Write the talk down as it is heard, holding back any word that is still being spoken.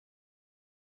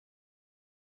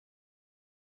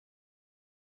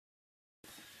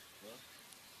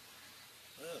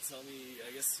don't know. Tell me,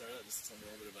 I guess start out, just tell me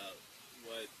a little bit about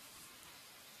what,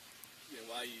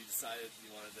 why you decided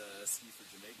you wanted to ski for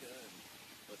Jamaica and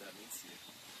what that means to you.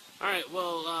 All right,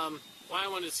 well, why I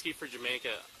wanted to ski for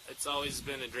Jamaica, it's always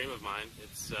been a dream of mine.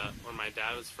 It's where my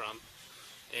dad was from,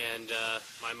 and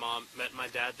my mom met my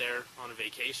dad there on a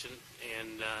vacation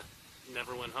and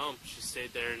never went home. She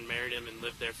stayed there and married him and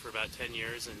lived there for about 10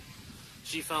 years, and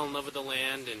she fell in love with the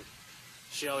land, and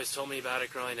she always told me about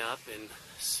it growing up. And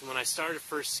so when I started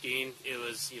first skiing, it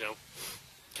was,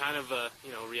 kind of a,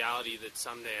 reality that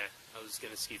someday I was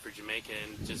going to ski for Jamaica,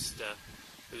 and just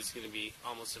it was going to be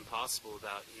almost impossible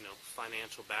without,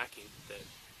 financial backing that,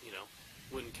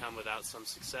 wouldn't come without some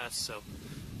success. So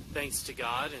thanks to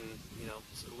God and,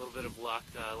 a little bit of luck,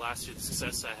 last year the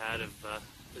success I had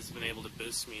has been able to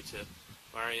boost me to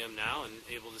where I am now and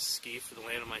able to ski for the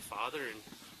land of my father and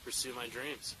pursue my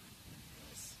dreams.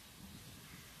 Nice.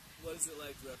 What is it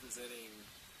like representing,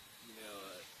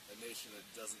 a nation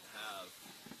that doesn't have,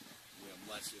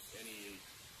 much, if any,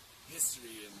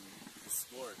 history in the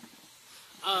sport?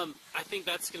 I think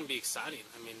that's going to be exciting.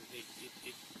 I mean,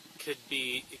 it could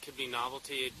be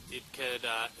novelty. It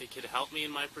could help me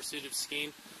in my pursuit of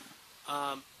skiing.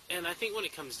 And I think when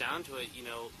it comes down to it,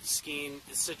 skiing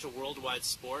is such a worldwide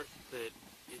sport that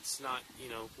it's not,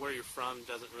 where you're from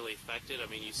doesn't really affect it. I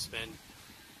mean, you spend,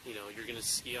 you're going to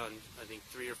ski on, I think,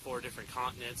 3 or 4 different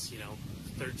continents,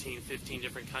 13, 15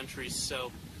 different countries.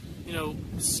 So,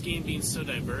 skiing being so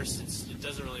diverse, it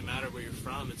doesn't really matter where you're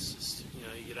from. It's just,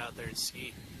 you get out there and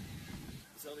ski.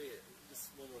 Tell me, just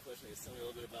one more question, tell me a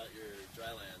little bit about your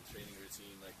Dryland training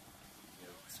routine,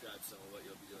 describe some of what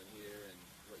you'll be doing here and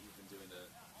what you've been doing to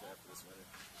prepare for this winter.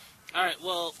 All right,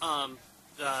 well,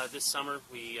 this summer,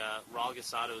 Raul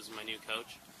Guisado is my new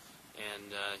coach,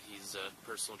 and he's a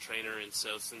personal trainer, and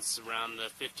so since around the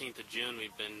 15th of June,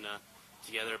 we've been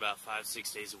together about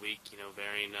 5-6 days a week,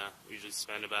 varying. We usually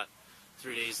spend about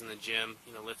 3 days in the gym,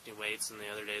 lifting weights, and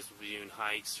the other days we'll be doing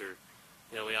hikes, or,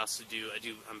 we also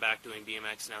I'm back doing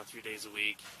BMX now 3 days a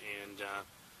week, and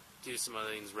do some other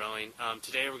things, rowing.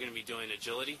 Today we're going to be doing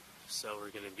agility, so we're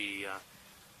going to be,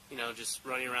 just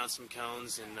running around some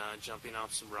cones and jumping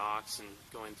off some rocks and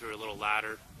going through a little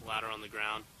ladder on the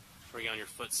ground, working on your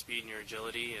foot speed and your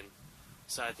agility. And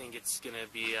so I think it's going to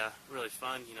be really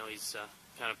fun. He's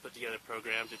kind of put together a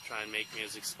program to try and make me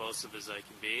as explosive as I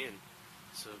can be, and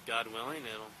so God willing,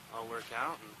 it'll all work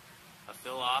out, and I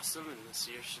feel awesome, and this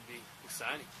year should be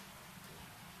exciting.